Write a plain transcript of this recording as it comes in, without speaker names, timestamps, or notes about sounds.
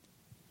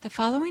The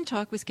following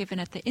talk was given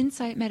at the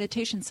Insight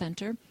Meditation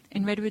Center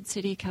in Redwood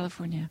City,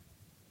 California.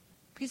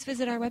 Please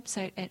visit our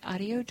website at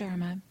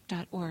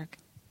audiodharma.org.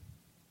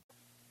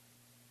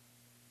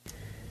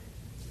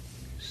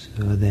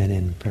 So then,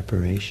 in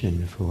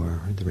preparation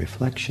for the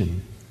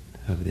reflection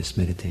of this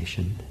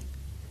meditation,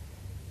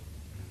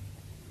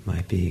 it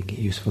might be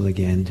useful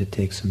again to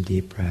take some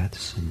deep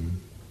breaths and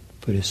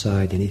put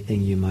aside anything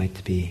you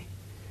might be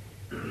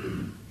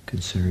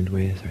concerned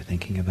with or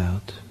thinking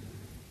about.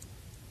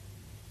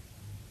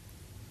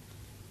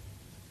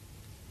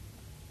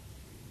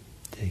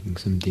 Taking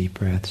some deep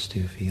breaths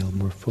to feel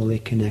more fully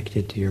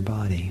connected to your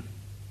body.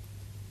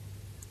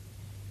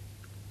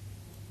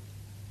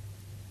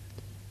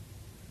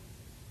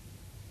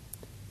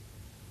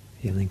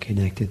 Feeling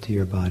connected to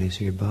your body,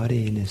 so your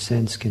body in a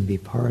sense can be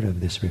part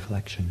of this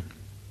reflection.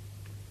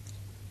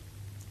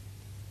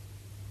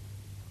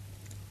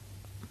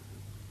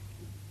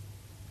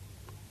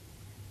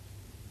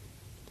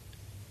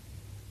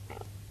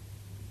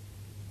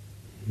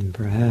 And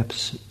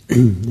perhaps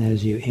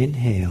as you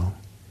inhale,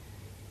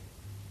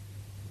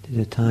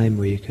 there's a time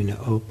where you can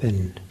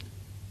open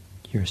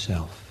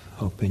yourself,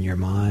 open your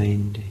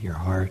mind, your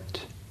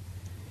heart,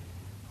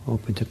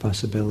 open to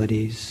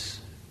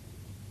possibilities,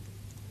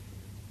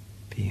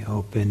 be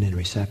open and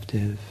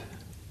receptive.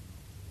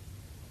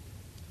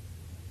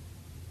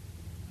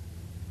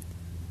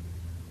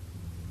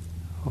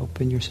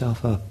 Open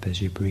yourself up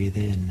as you breathe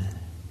in.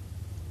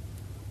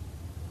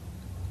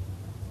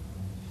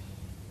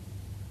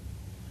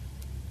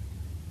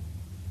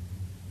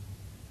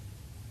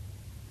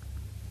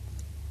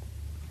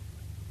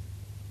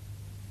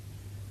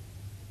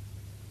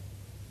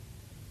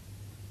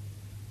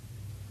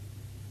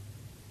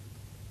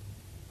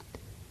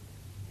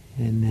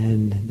 And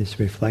then this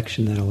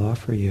reflection that I'll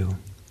offer you,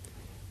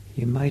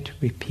 you might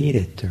repeat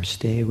it or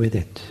stay with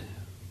it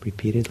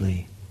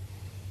repeatedly.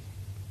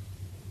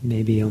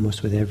 Maybe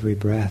almost with every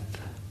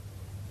breath,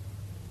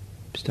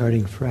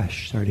 starting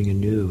fresh, starting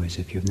anew, as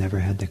if you've never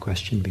had the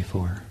question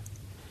before.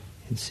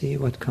 And see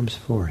what comes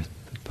forth,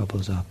 what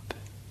bubbles up.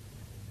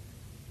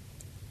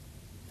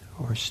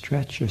 Or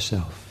stretch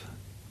yourself.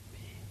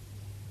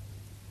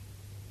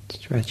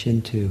 Stretch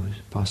into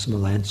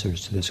possible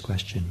answers to this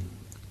question.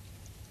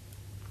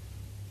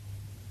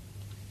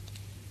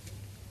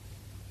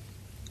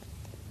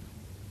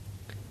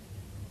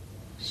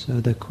 So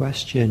the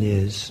question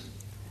is,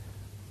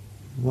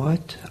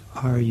 what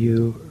are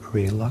you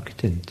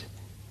reluctant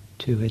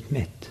to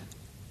admit?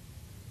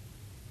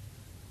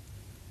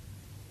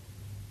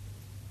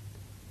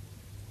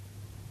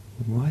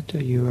 What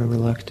are you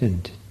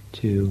reluctant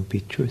to be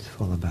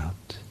truthful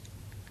about?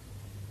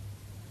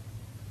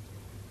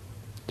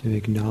 To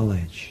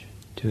acknowledge,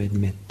 to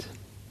admit?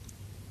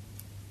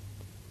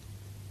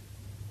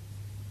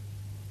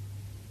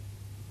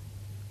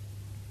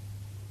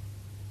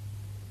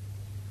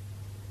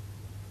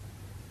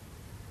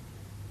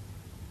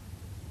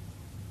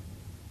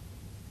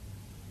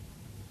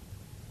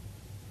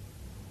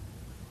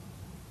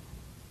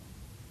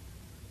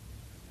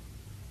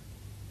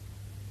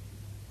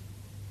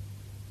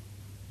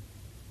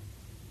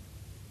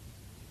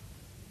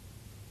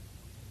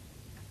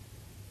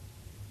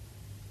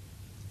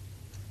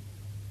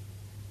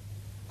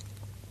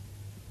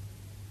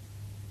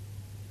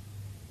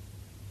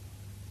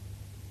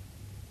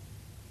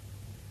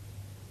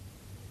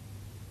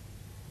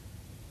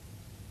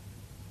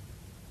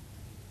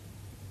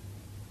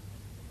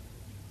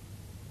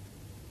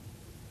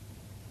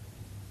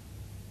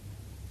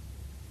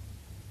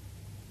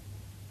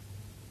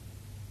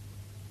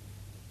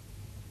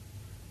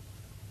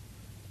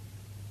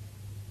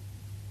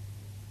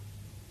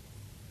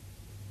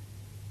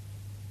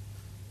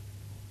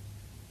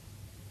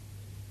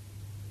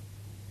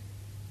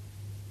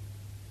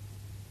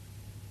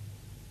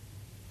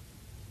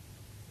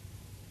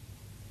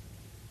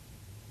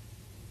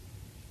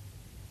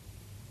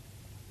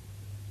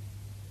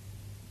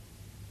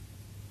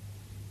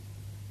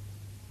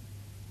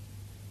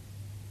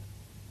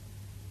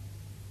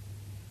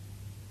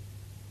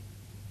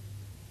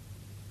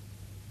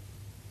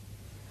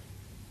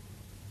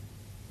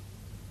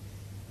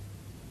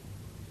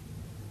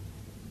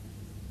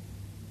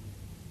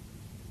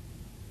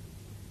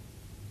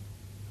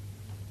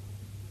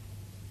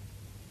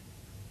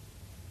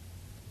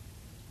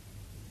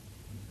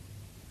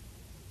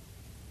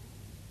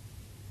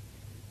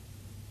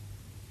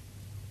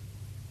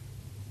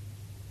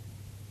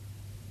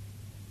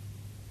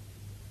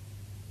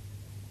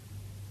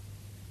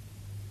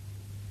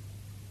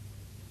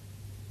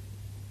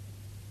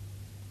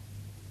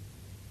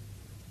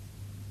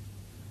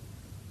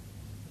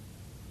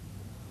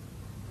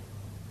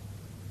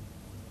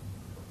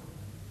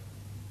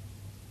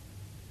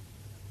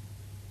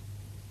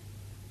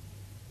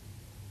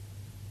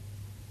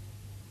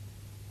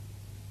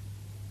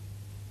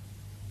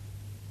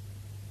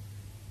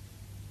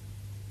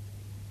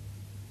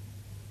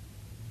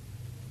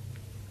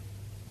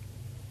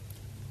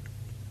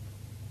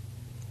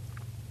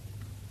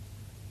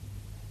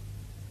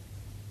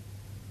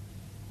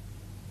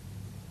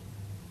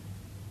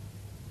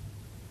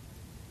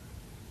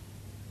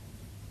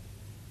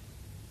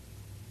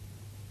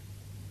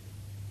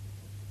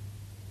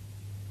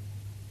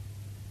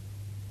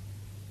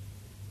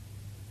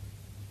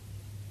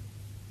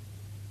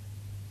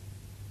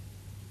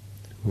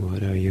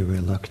 What are you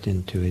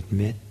reluctant to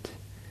admit?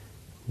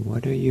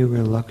 What are you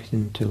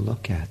reluctant to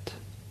look at?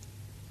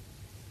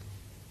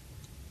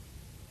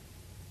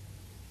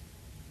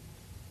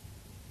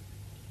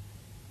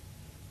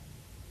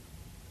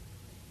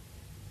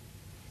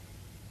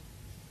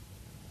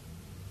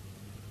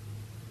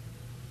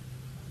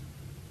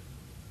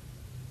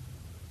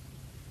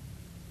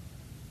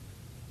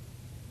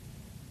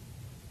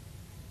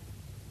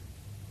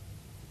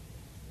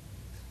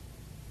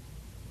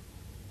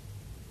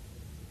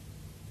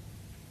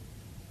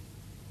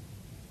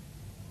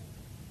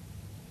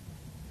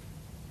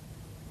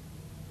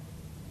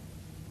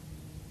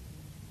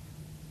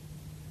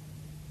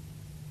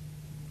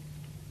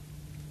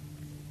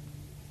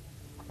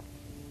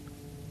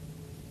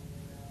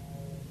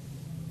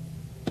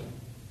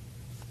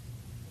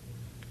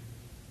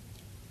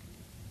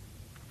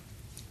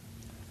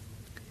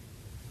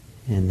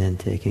 And then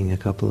taking a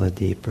couple of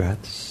deep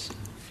breaths,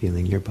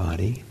 feeling your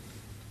body.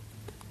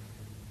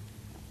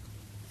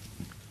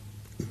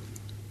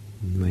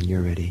 And when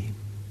you're ready,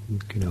 you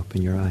can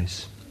open your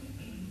eyes.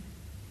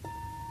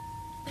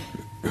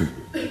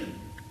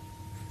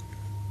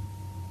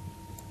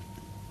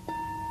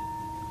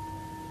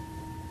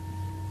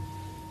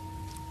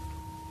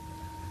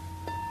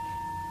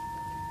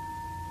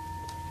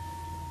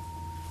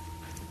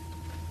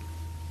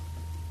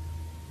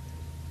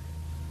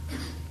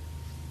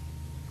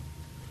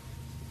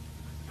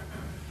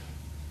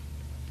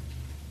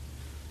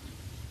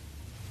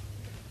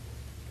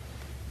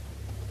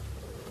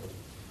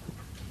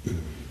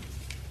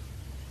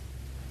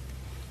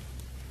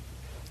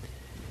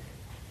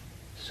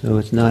 So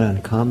it's not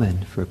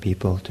uncommon for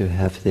people to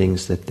have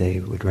things that they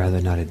would rather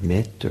not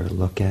admit or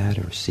look at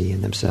or see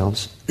in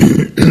themselves.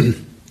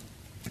 And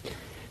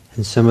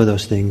some of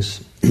those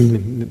things,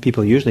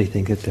 people usually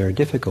think that they're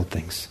difficult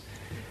things,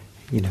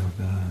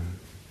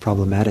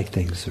 problematic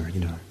things, or.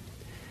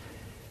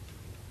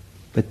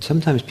 But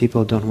sometimes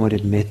people don't want to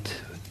admit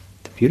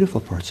the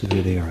beautiful parts of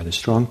who they are, the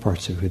strong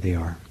parts of who they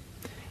are.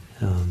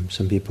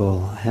 Some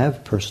people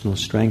have personal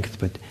strength,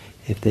 but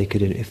if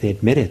they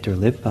admit it or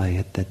live by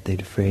it, that they're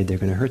afraid they're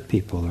going to hurt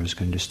people or it's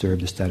going to disturb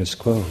the status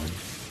quo.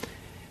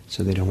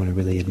 So they don't want to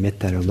really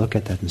admit that or look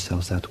at that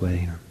themselves that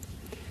way. Or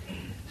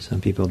some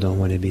people don't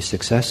want to be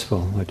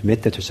successful or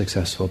admit that they're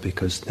successful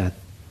because that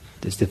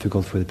is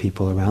difficult for the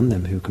people around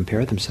them who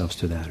compare themselves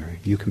to that, or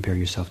you compare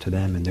yourself to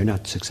them and they're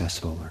not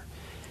successful. Or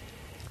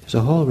there's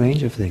a whole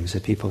range of things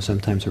that people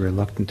sometimes are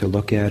reluctant to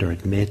look at or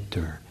admit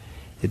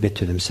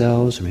to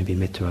themselves, or maybe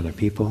admit to other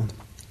people.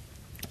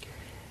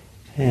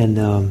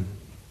 And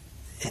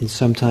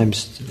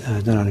sometimes,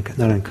 not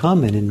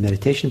uncommon in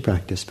meditation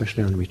practice,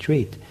 especially on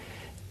retreat,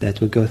 that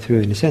we go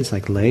through, in a sense,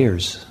 like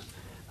layers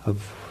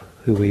of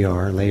who we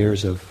are,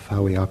 layers of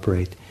how we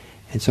operate,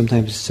 and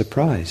sometimes it's a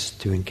surprise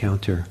to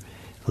encounter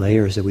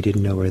layers that we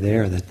didn't know were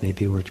there, that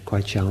maybe were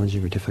quite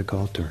challenging or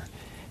difficult, or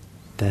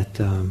that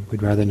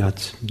we'd rather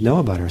not know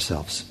about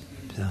ourselves.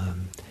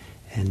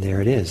 And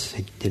there it is.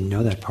 I didn't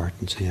know that part,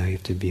 and so now you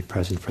have to be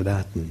present for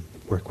that and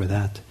work with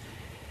that.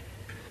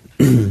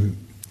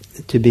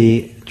 To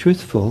be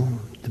truthful,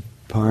 the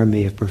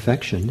Paramis of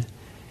perfection,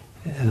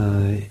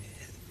 to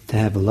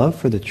have a love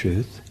for the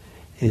truth,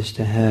 is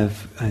to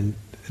have and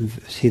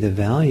see the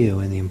value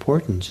and the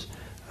importance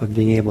of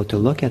being able to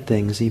look at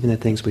things, even the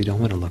things we don't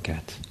want to look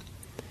at.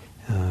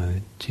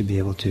 To be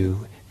able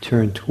to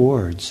turn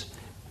towards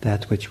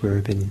that which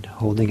we've been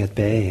holding at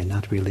bay and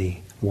not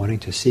really wanting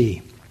to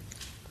see.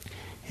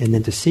 And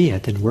then to see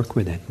it and work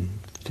with it and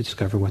to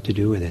discover what to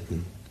do with it.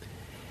 And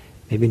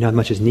maybe not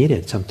much is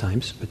needed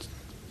sometimes, but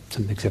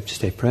except to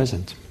stay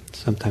present.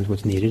 Sometimes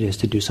what's needed is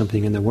to do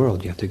something in the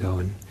world. You have to go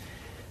and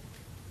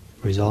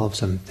resolve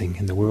something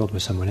in the world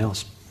with someone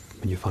else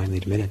when you finally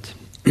admit it.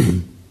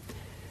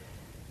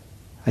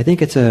 I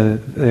think it's a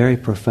very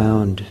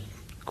profound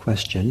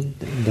question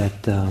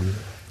that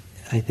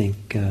I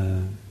think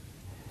can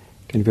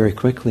very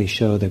quickly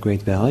show the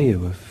great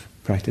value of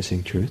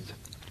practicing truth.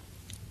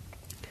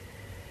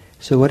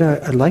 So what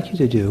I'd like you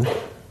to do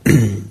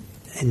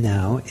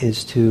now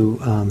is to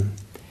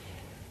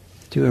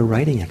do a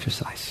writing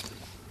exercise.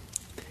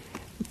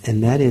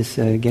 And that is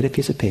get a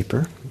piece of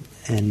paper,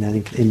 and I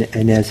think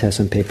Inez has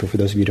some paper for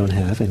those of you who don't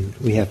have, and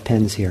we have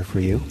pens here for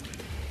you.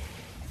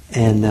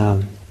 And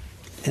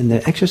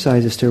the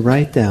exercise is to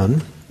write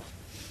down,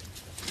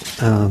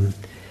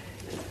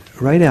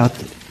 write out,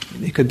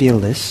 it could be a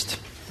list,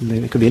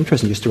 it could be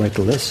interesting just to write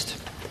the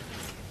list,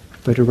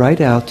 but to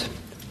write out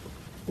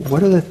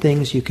what are the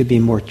things you could be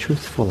more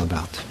truthful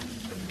about?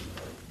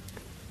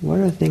 What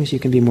are the things you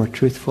can be more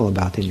truthful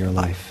about in your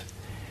life?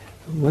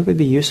 What would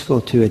be useful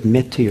to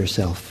admit to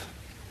yourself?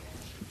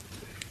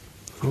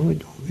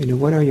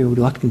 What are you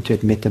reluctant to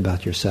admit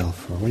about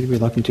yourself? Or what are you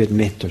reluctant to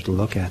admit or to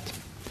look at?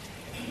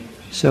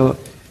 So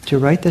to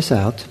write this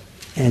out,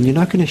 and you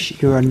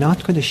are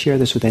not going to share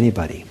this with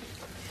anybody.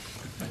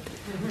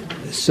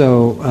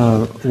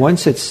 So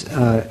once it's,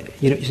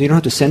 you don't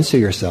have to censor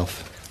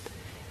yourself.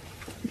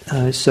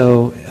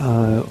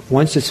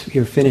 Once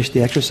you're finished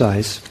the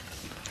exercise,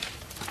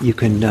 you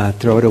can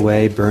throw it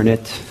away, burn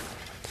it,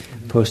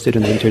 post it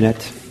on the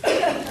internet,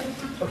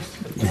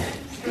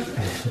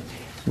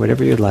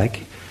 whatever you'd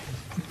like,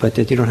 but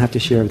that you don't have to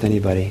share with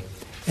anybody.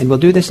 And we'll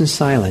do this in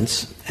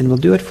silence, and we'll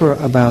do it for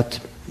about,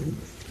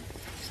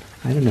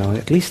 I don't know,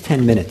 at least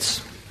 10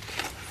 minutes.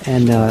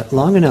 And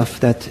long enough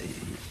that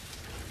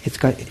it's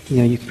got,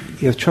 you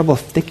have trouble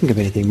thinking of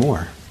anything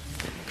more.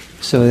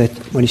 So that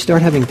when you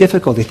start having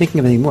difficulty thinking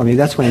of anything more, maybe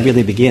that's when it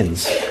really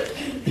begins.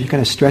 And you kind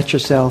of stretch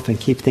yourself and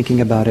keep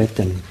thinking about it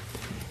and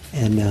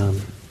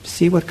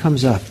see what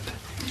comes up.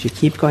 As you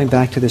keep going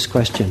back to this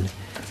question,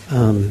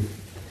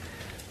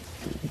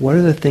 what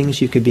are the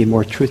things you could be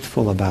more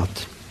truthful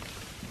about?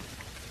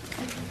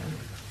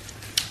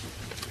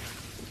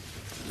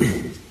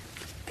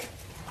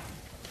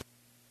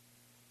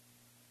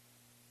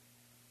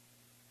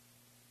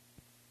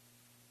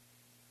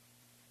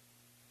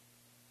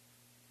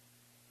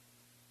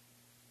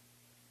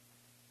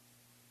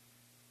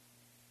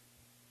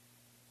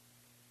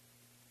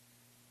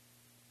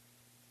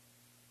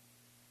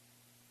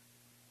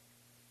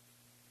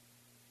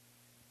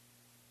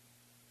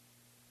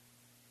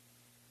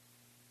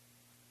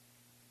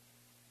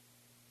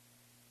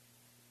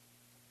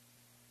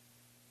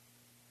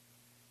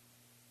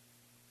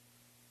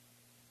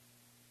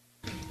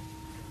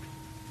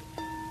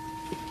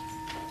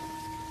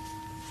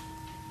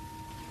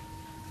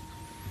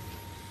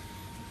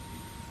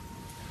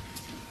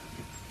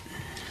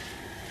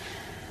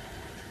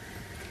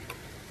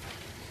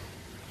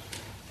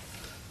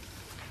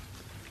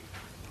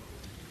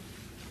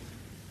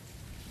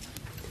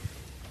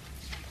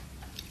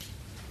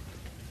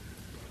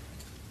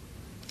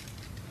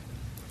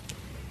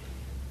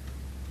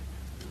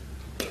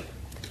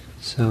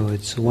 So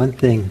it's one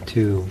thing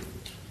to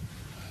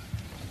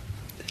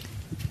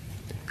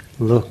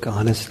look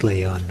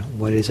honestly on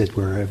what is it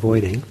we're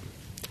avoiding,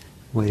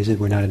 what is it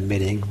we're not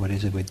admitting, what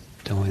is it we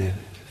don't want to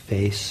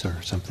face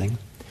or something.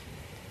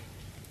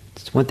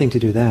 It's one thing to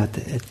do that.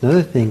 It's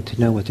another thing to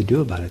know what to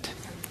do about it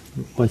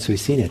once we've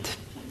seen it,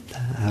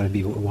 how to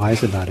be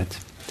wise about it.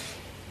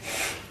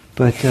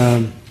 But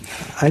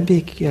I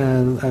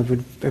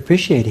would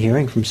appreciate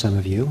hearing from some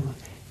of you,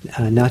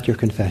 not your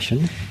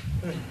confession,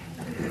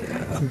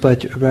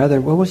 but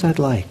rather, what was that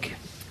like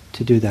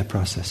to do that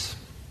process?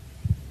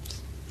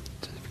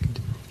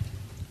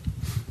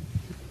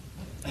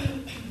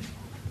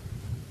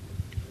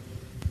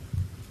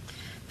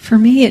 For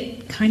me,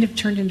 it kind of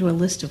turned into a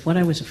list of what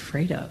I was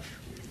afraid of.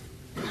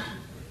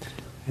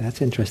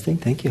 That's interesting.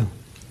 Thank you.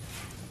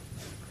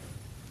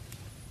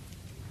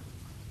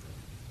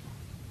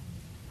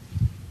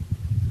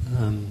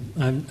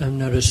 I'm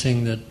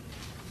noticing that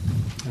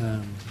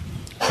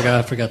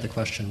I forgot the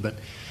question, but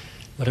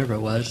whatever it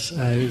was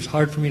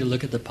hard for me to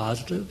look at the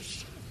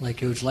positives.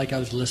 Like it was like I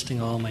was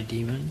listing all my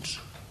demons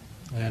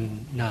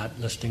and not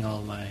listing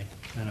all my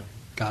kind of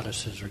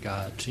goddesses or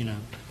gods, And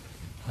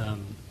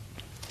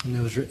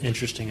it was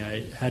interesting.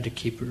 I had to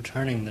keep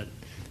returning that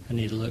I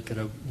need to look at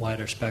a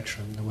wider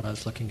spectrum than what I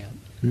was looking at.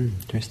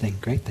 Interesting.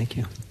 Great. Thank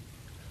you.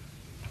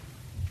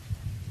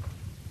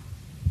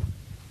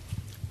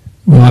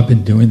 Well, I've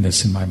been doing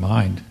this in my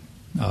mind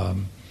a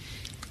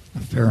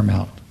fair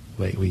amount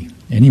lately.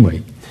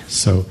 Anyway,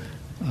 so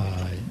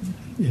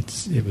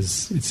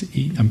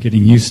I'm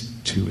getting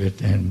used to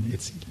it, and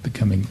it's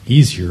becoming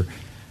easier.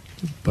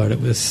 But it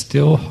was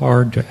still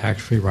hard to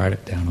actually write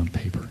it down on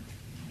paper,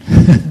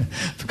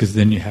 because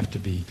then you have to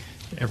be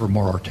ever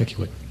more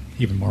articulate,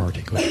 even more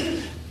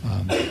articulate.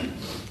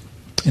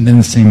 And then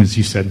the same as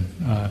you said,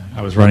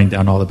 I was writing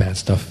down all the bad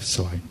stuff,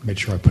 so I made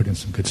sure I put in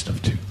some good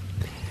stuff too.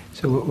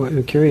 So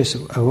I'm curious,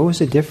 what was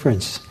the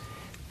difference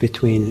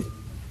between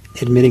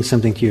admitting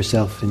something to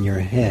yourself in your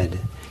head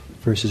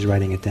versus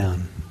writing it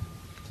down?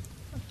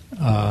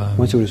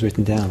 Once it was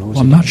written down, what was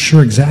I'm not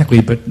sure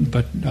exactly,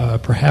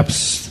 but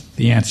perhaps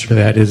the answer to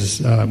that is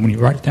when you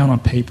write it down on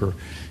paper,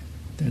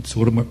 it's a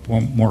little bit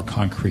more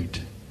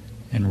concrete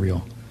and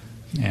real,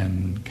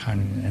 and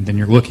then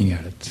you're looking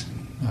at it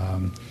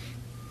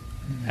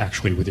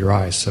actually with your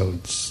eyes, so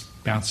it's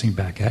bouncing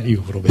back at you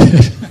a little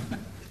bit.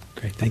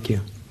 Great, thank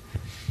you.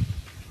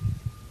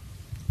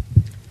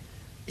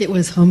 It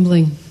was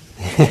humbling.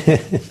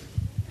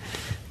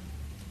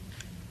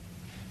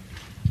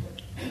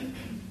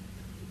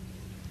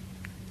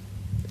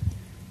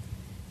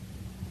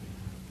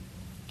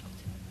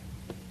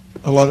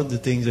 A lot of the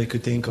things I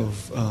could think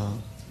of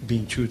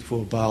being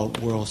truthful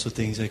about were also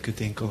things I could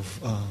think of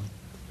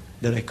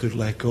that I could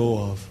let go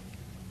of.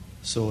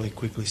 So I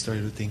quickly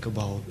started to think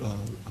about a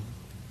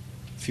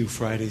few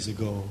Fridays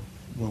ago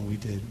when we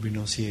did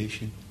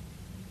renunciation.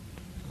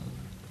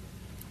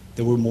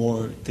 There were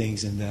more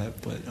things in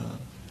that, but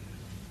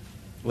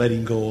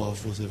letting go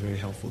of was a very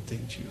helpful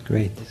thing to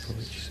Great.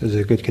 approach. So there's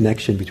a good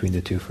connection between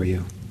the two for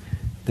you.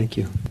 Thank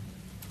you.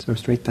 So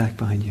straight back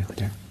behind you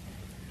there.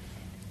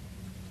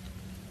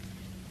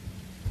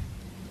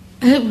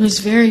 It was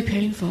very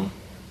painful.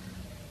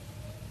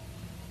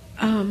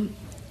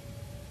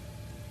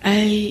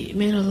 I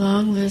made a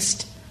long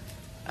list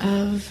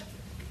of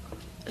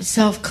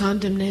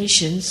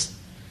self-condemnations,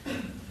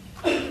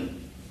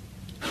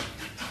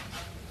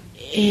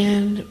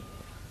 and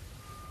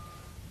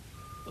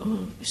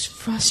was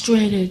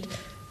frustrated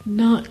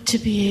not to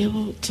be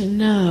able to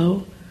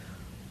know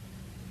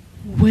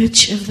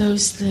which of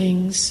those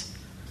things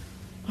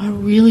are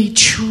really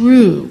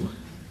true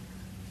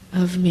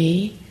of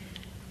me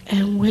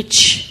and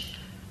which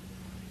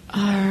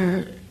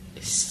are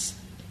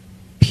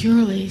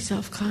purely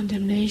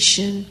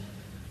self-condemnation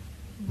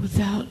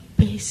without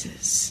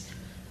basis,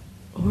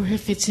 or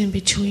if it's in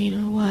between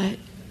or what.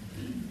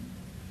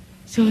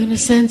 So in a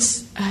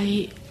sense,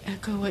 I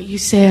echo what you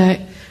say.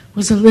 I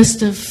was a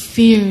list of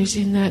fears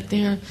in that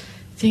there are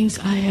things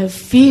I have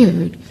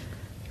feared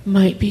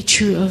might be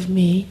true of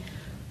me,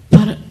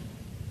 but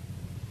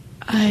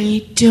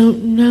I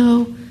don't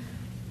know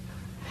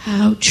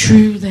how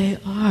true they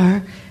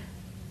are,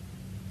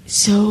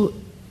 so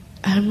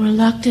I'm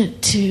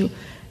reluctant to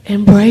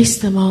embrace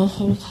them all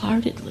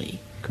wholeheartedly.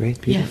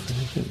 Great, beautiful.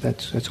 Yeah.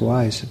 That's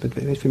wise. But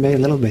if we may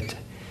a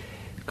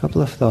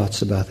couple of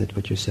thoughts about it,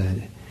 what you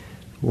said.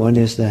 One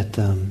is that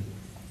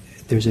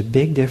there's a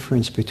big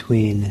difference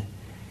between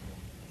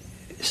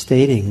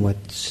stating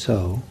what's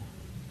so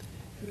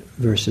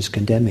versus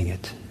condemning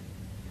it.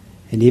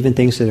 And even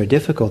things that are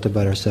difficult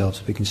about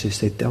ourselves, we can just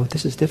say, oh,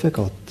 this is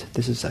difficult.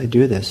 I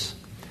do this.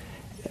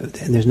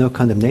 And there's no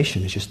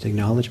condemnation, it's just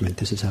acknowledgement,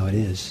 this is how it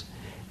is.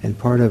 And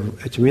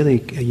it's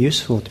really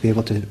useful to be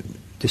able to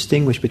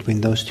distinguish between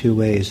those two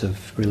ways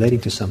of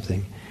relating to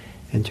something,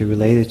 and to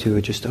relate it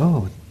to just,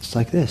 oh, it's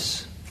like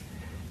this.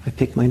 I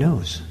picked my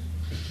nose.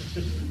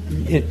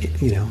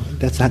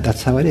 That's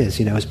how it is.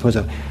 As opposed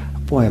to,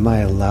 boy, am I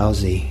a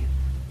lousy,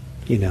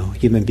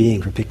 human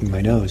being for picking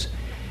my nose.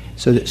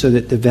 So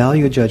that the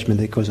value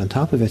judgment that goes on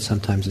top of it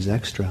sometimes is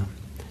extra.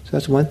 So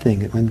that's one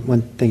thing.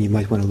 One thing you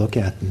might want to look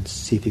at and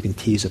see if you can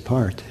tease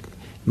apart. It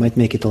might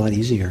make it a lot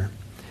easier.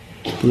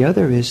 The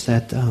other is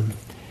that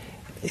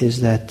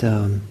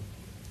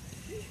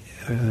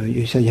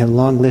you said you have a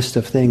long list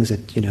of things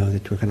that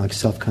were kind of like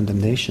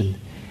self-condemnation,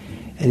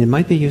 and it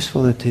might be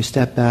useful to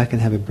step back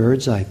and have a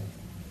bird's eye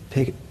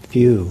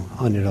view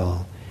on it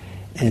all,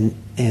 and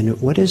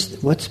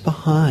what's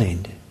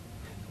behind,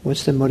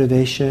 what's the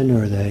motivation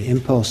or the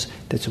impulse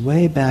that's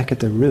way back at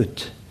the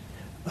root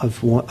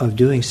of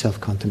doing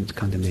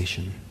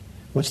self-condemnation?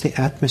 What's the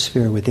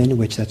atmosphere within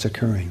which that's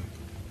occurring?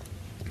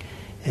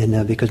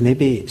 And because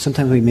maybe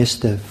sometimes we miss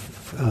the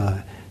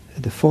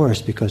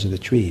forest because of the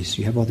trees.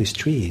 You have all these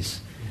trees,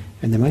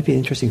 and there might be an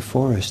interesting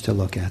forest to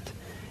look at.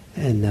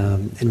 And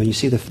when you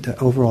see the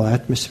overall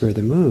atmosphere,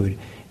 the mood,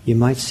 you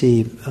might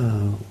see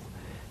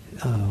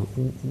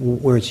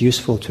where it's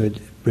useful to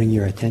bring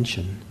your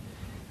attention.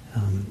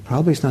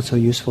 Probably it's not so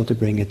useful to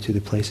bring it to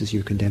the places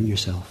you condemn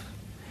yourself.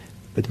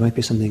 But there might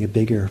be a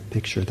bigger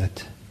picture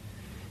that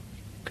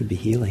could be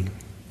healing.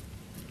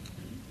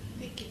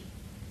 Thank you.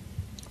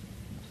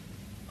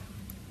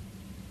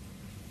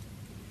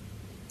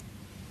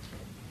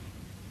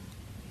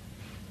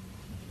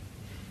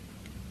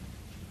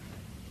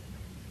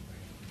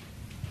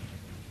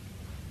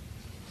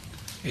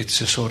 It's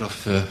a sort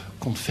of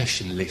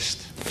confession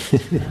list.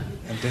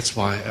 And that's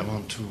why I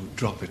want to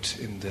drop it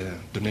in the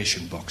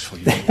donation box for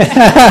you.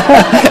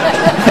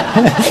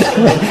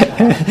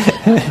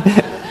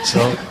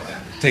 So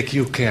take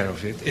you care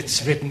of it.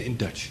 It's written in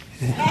Dutch.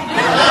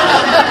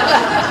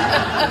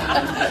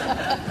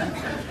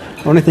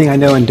 Only thing I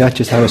know in Dutch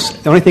is how to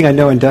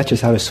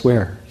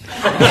swear.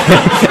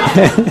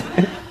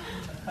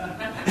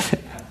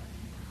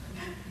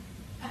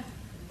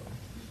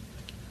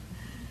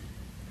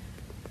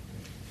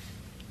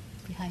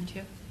 Behind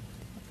you.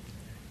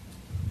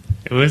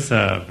 It was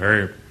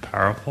very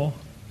powerful,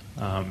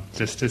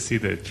 just to see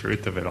the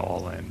truth of it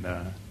all, and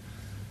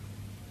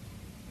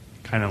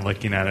kind of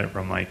looking at it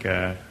from like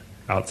a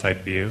outside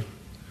view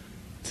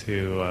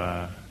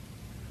to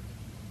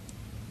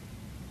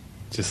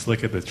just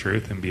look at the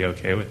truth and be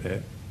okay with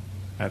it.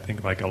 I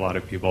think like a lot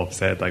of people have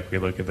said, like we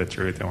look at the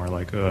truth and we're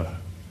like, ugh,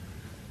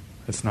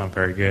 that's not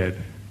very good.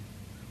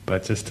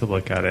 But just to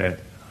look at it,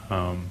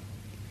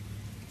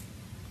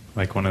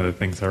 like one of the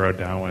things I wrote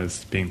down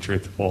was being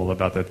truthful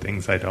about the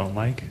things I don't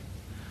like.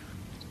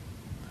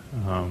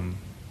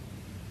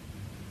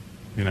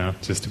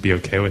 Just to be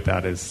okay with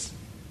that is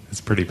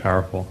pretty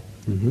powerful.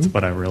 Mm-hmm. It's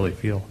what I really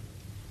feel.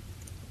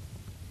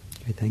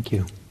 Okay, thank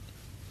you.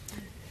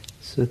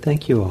 So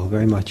thank you all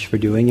very much for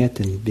doing it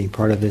and being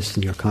part of this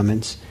and your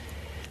comments.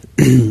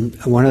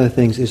 One of the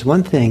things is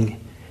one thing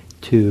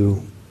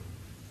to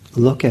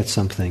look at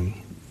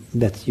something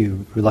that you're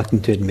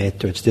reluctant to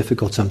admit, or it's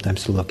difficult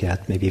sometimes to look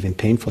at, maybe even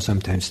painful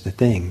sometimes, the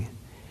thing.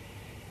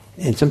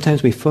 And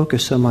sometimes we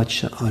focus so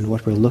much on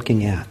what we're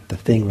looking at, the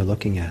thing we're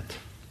looking at.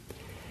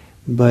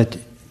 But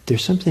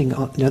there's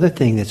another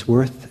thing that's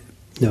worth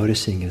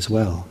noticing as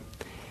well.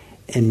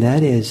 And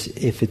that is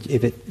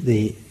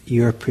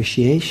your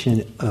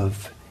appreciation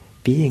of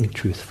being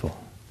truthful,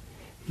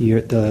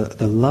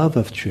 the love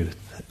of truth,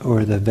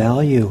 or the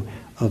value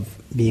of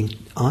being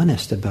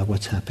honest about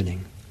what's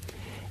happening.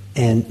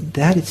 And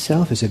that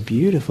itself is a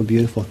beautiful,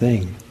 beautiful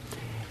thing.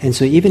 And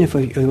so even if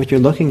what you're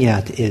looking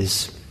at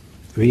is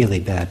really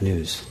bad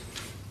news,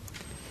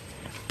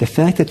 The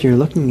fact that you're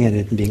looking at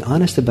it and being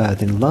honest about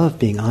it, and love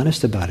being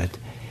honest about it,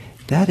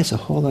 that is a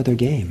whole other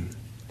game.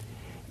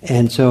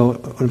 And so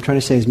what I'm trying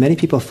to say is many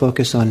people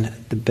focus on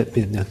the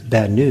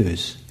bad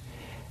news.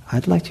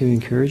 I'd like to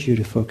encourage you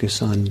to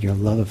focus on your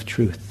love of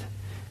truth.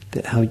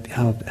 That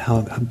how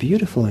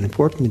beautiful and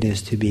important it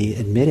is to be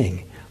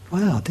admitting,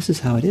 wow, this is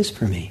how it is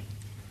for me.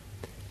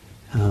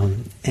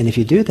 And if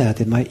you do that,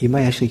 you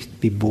might actually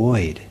be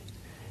buoyed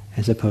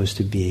as opposed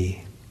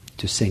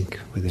to sink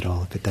with it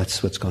all, if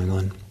that's what's going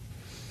on.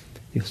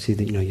 You'll see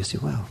that, you'll see,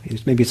 wow,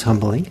 maybe it's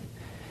humbling,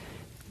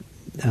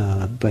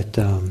 but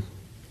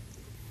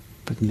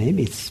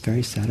maybe it's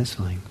very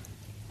satisfying.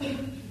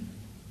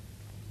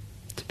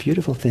 It's a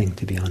beautiful thing,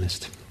 to be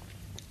honest.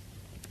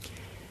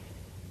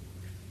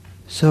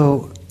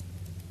 So,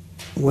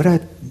 what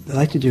I'd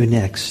like to do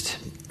next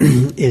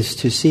is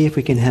to see if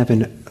we can have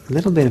a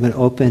little bit of an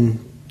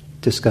open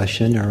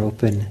discussion or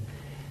open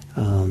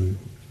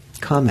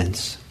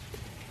comments.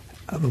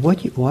 Why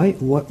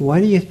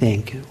do you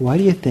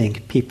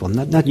think people,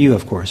 not you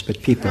of course,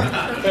 but people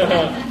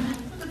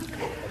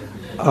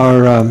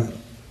are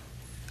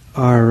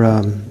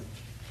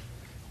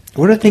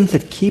what are the things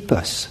that keep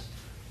us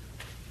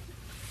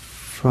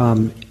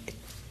from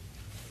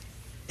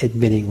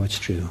admitting what's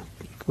true?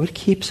 What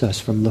keeps us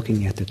from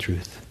looking at the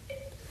truth?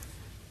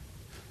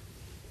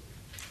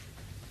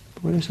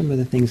 What are some of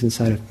the things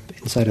inside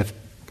of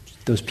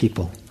those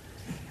people?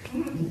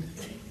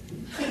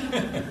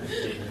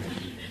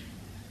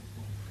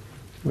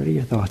 What are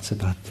your thoughts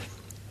about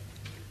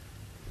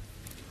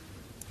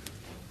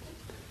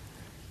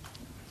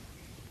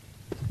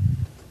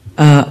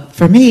that?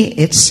 For me,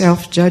 it's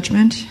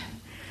self-judgment.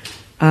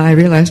 I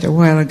realized a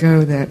while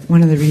ago that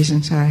one of the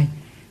reasons I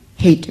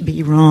hate to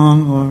be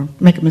wrong or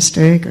make a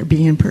mistake or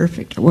be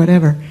imperfect or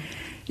whatever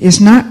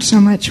is not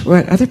so much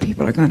what other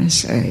people are going to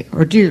say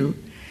or do,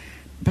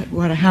 but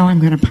how I'm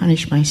going to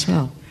punish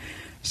myself.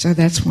 So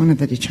that's one of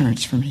the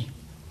deterrents for me.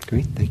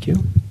 Great, thank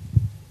you.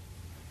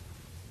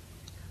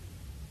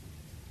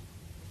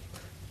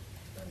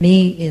 For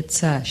me,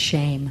 it's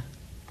shame,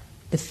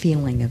 the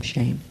feeling of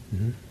shame.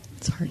 Mm-hmm.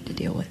 It's hard to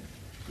deal with.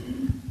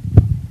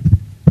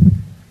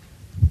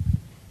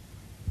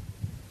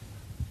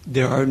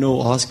 There are no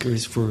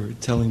Oscars for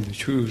telling the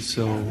truth,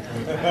 so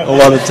a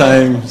lot of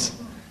times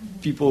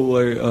people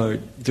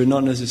they're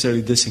not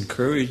necessarily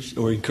disencouraged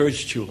or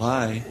encouraged to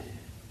lie,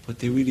 but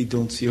they really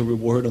don't see a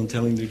reward on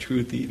telling the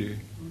truth either.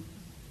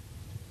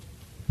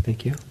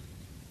 Thank you.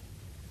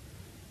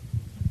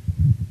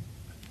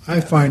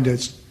 I find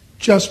it's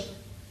just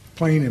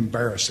plain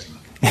embarrassing.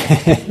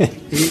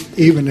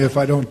 Even if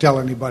I don't tell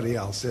anybody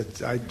else,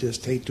 I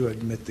just hate to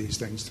admit these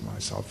things to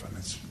myself,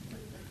 and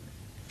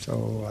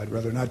so I'd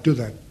rather not do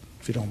that,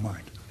 if you don't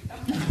mind.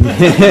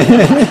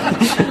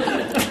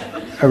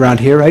 Around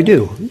here, I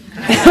do.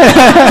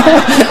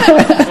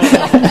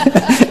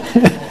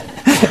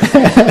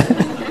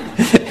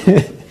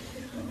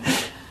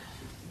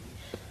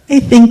 I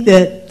think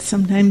that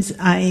sometimes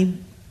I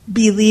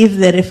believe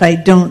that if I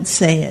don't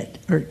say it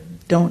or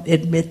don't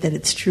admit that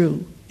it's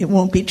true, it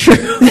won't be true.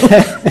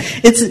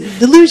 It's a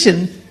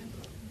delusion.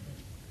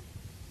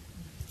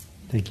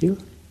 Thank you.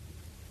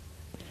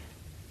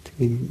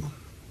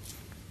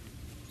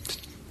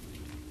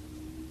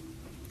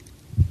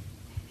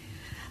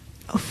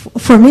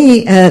 For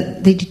me,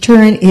 the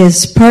deterrent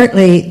is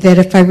partly that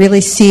if I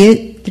really see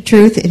it, the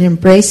truth, and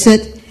embrace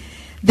it,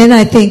 then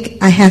I think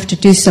I have to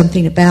do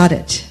something about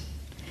it,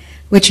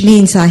 which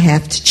means I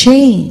have to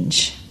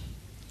change.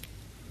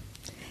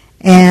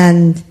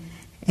 And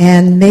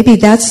maybe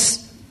that's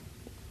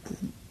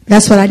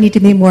what I need to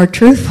be more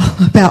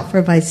truthful about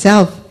for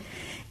myself,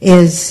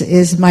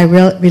 is my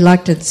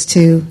reluctance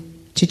to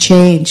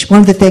change. One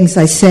of the things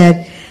I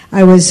said,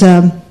 I was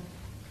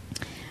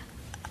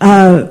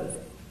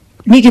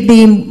need to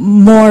be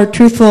more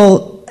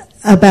truthful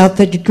about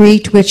the degree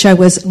to which I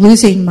was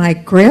losing my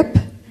grip.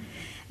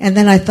 And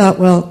then I thought,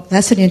 well,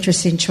 that's an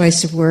interesting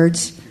choice of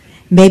words.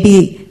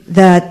 Maybe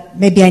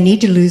I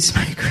need to lose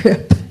my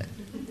grip.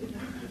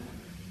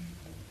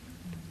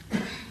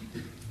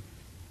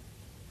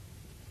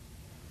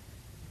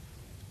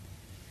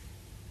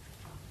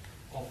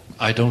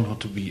 I don't want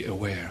to be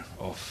aware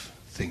of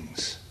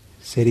things.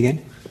 Say it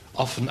again?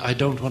 Often I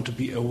don't want to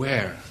be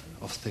aware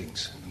of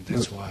things. And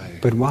that's why.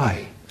 But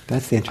why?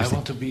 That's the interesting. I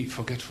want to be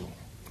forgetful.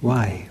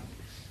 Why?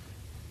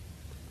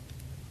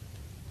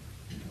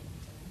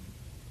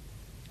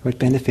 What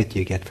benefit do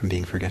you get from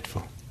being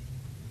forgetful?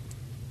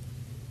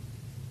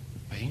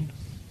 Pain.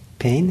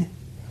 Pain?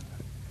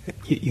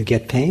 You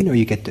get pain, or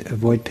you get to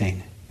avoid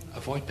pain?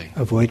 Avoid pain.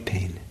 Avoid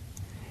pain.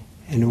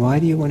 And why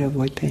do you want to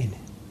avoid pain?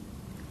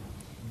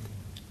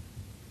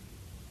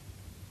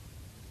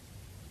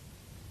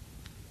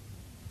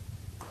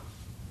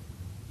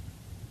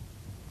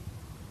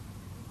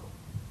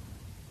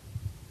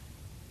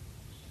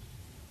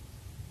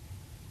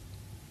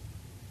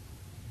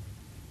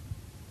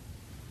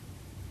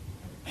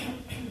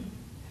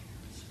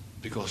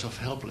 Because of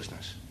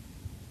helplessness.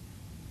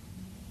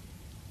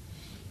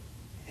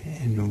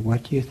 And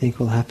what do you think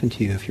will happen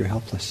to you if you're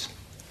helpless?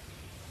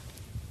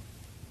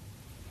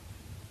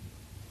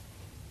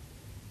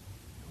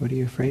 What are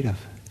you afraid of?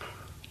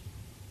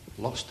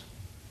 Lost.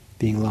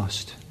 Being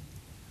lost.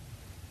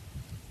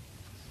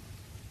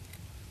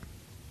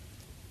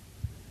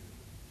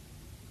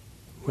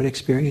 What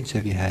experience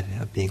have you had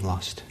of being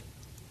lost?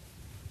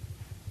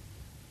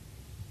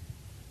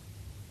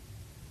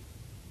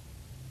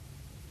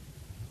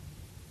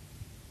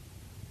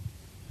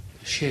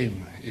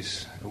 Shame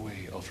is a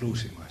way of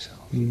losing myself.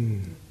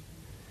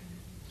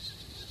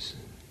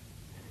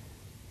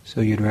 So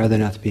you'd rather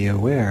not be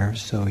aware,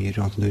 so you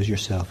don't lose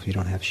yourself, you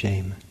don't have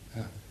shame.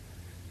 Yeah.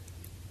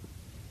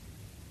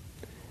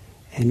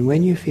 And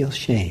when you feel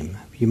shame,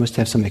 you must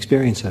have some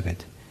experience of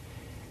it.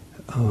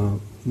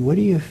 What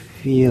do you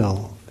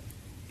feel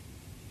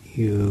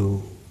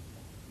you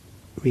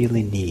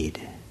really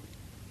need?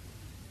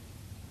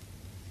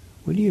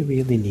 What do you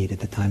really need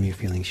at the time you're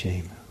feeling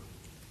shame?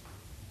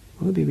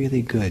 What would be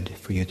really good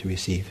for you to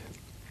receive?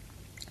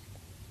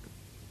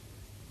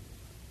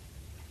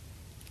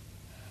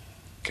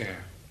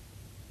 Care.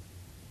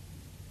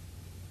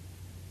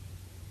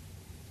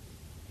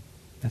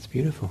 That's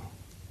beautiful.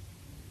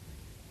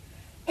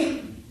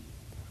 Do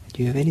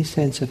you have any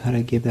sense of how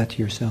to give that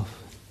to yourself?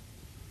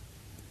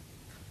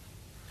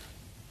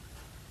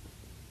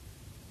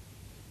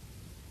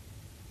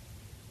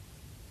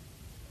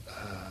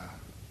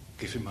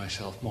 Giving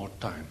myself more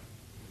time.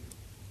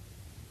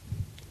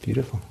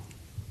 Beautiful.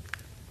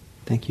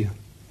 Thank you.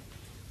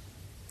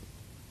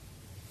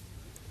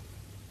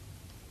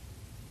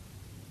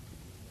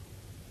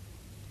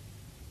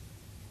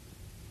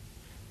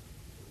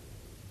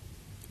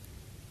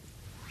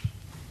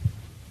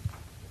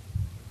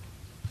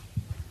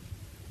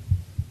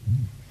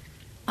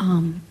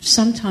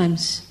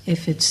 Sometimes,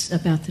 if it's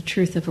about the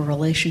truth of a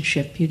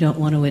relationship, you don't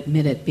want to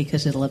admit it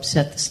because it'll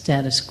upset the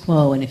status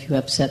quo, and if you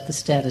upset the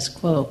status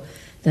quo,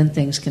 then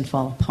things can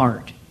fall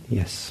apart.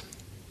 Yes.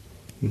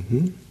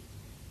 Mm-hmm.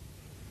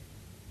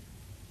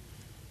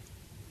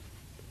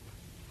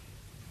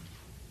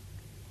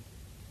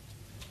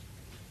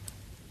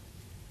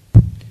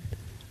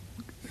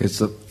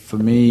 For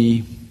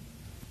me,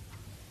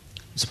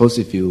 suppose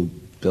if you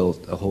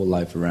built a whole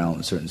life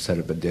around a certain set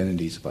of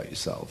identities about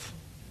yourself,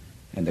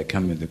 and that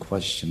come into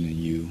question and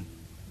you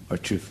are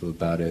truthful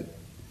about it,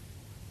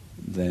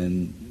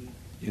 then,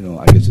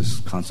 I guess this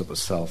concept of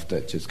self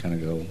that just kind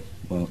of go,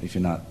 well, if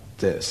you're not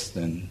this,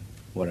 then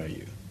what are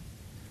you?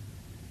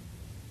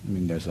 I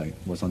mean, there's like,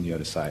 what's on the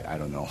other side? I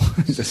don't know.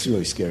 It's just a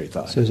really scary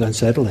thought. So it's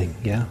unsettling,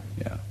 yeah.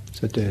 Yeah.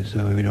 So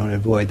we don't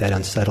avoid that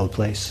unsettled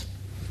place.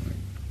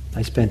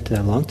 I spent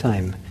a long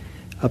time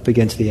up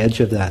against the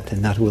edge of that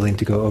and not willing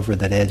to go over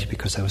that edge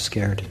because I was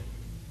scared.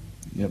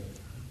 Yep.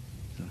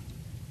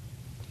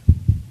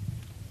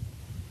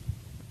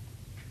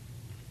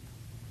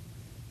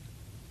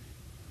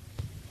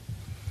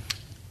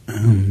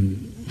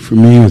 For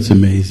me, what's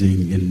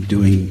amazing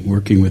in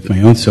working with my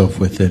own self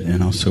with it,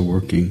 and also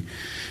working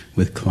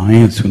with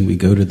clients when we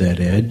go to that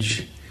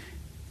edge,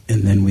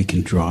 and then we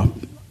can drop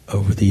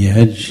over the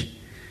edge,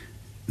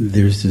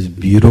 there's this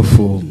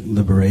beautiful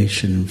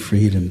liberation and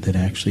freedom that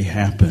actually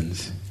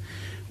happens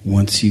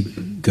once you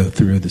go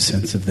through the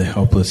sense of the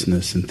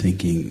helplessness and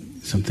thinking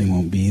something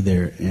won't be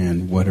there,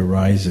 and what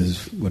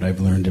arises, what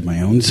I've learned in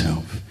my own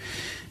self,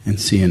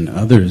 and see in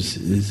others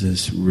is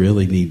this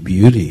really neat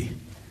beauty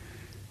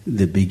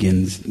that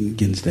begins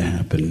to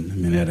happen. I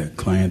mean, I had a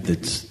client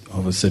that's all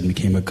of a sudden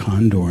became a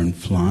condor and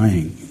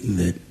flying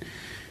that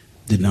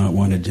did not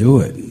want to do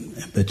it,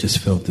 but just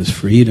felt this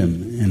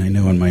freedom. And I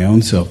know in my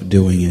own self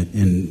doing it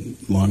in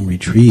long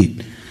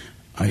retreat,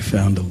 I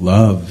found a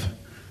love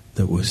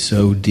that was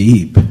so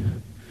deep.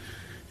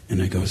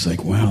 And I go, it's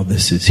like, wow,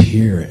 this is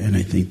here. And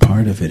I think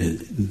part of it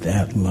is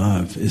that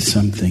love is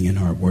something in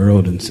our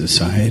world and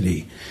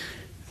society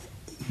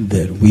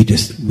that we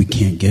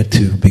can't get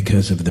to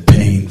because of the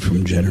pain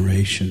from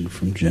generation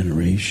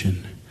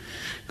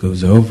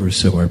goes over.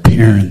 So our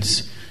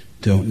parents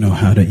don't know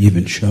how to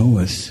even show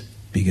us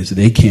because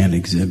they can't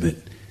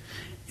exhibit.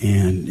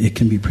 And it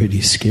can be pretty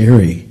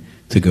scary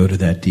to go to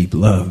that deep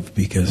love,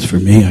 because for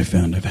me, I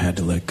found I've had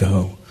to let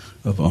go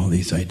of all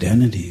these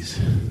identities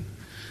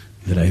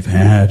that I've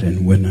had,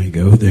 and when I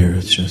go there,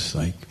 it's just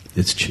like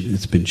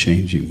it's been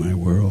changing my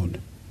world.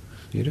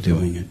 Beautiful.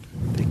 Doing it.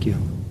 Thank you.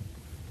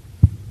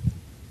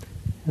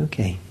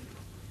 Okay.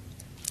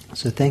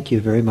 So thank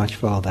you very much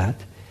for all that.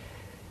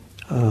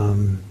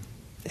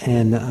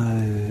 And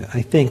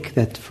I think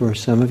that for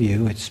some of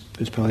you, it's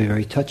probably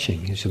very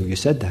touching. Some of you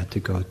said that, to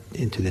go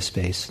into this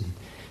space. And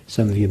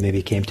some of you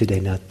maybe came today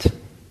not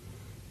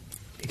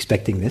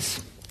expecting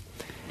this,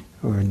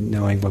 or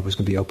knowing what was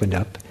going to be opened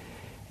up.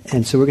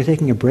 And so we're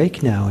taking a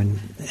break now, and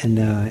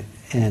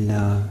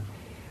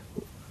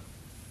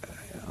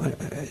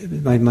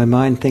my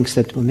mind thinks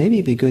that, well, maybe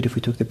it'd be good if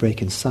we took the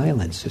break in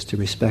silence, just to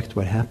respect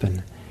what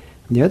happened.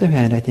 On the other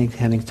hand, I think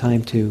having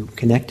time to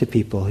connect to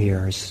people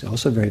here is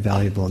also very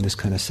valuable in this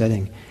kind of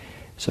setting.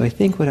 So I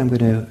think what I'm going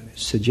to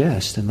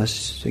suggest,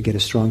 unless I get a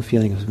strong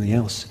feeling of something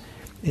else,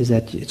 is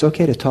that it's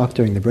okay to talk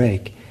during the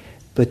break,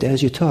 but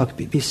as you talk,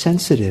 be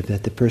sensitive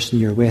that the person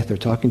you're with or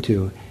talking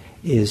to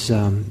is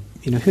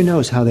who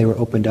knows how they were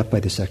opened up by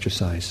this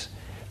exercise.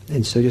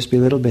 And so just be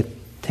a little bit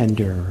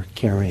tender or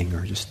caring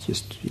or just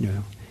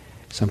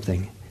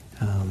something.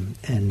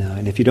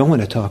 And if you don't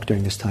want to talk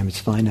during this time, it's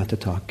fine not to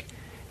talk.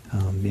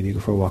 Maybe go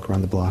for a walk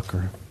around the block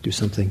or do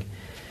something.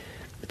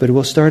 But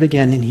we'll start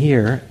again in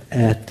here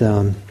at,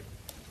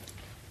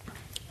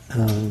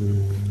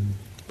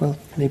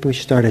 maybe we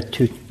should start at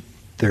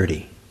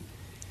 2:30.